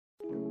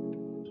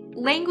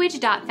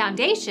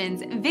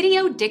Language.Foundation's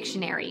Video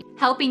Dictionary,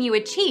 helping you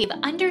achieve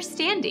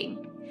understanding.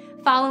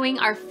 Following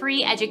our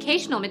free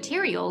educational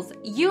materials,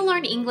 you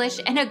learn English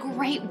in a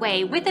great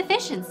way with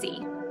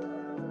efficiency.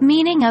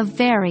 Meaning of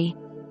very.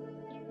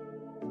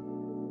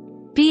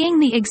 Being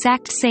the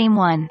exact same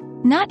one,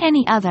 not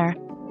any other.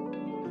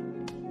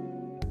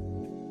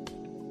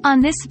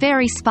 On this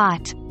very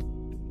spot.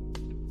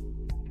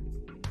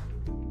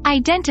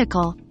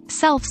 Identical,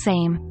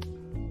 selfsame.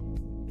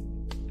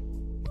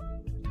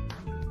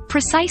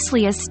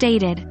 Precisely as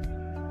stated.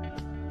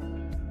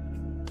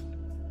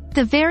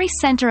 The very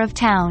center of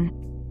town.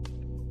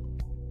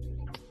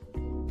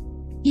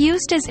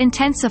 Used as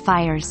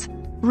intensifiers.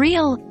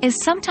 Real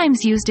is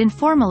sometimes used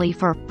informally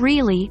for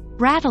really,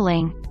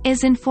 rattling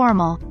is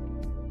informal.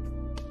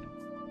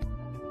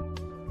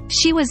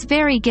 She was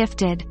very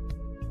gifted.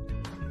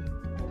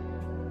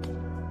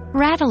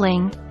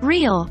 Rattling,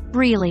 real,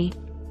 really.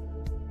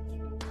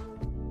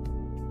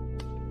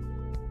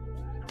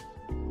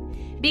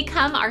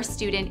 Become our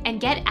student and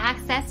get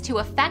access to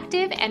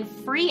effective and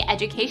free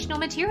educational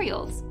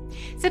materials.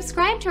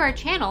 Subscribe to our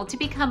channel to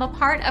become a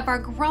part of our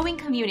growing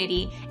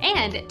community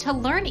and to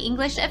learn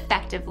English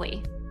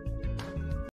effectively.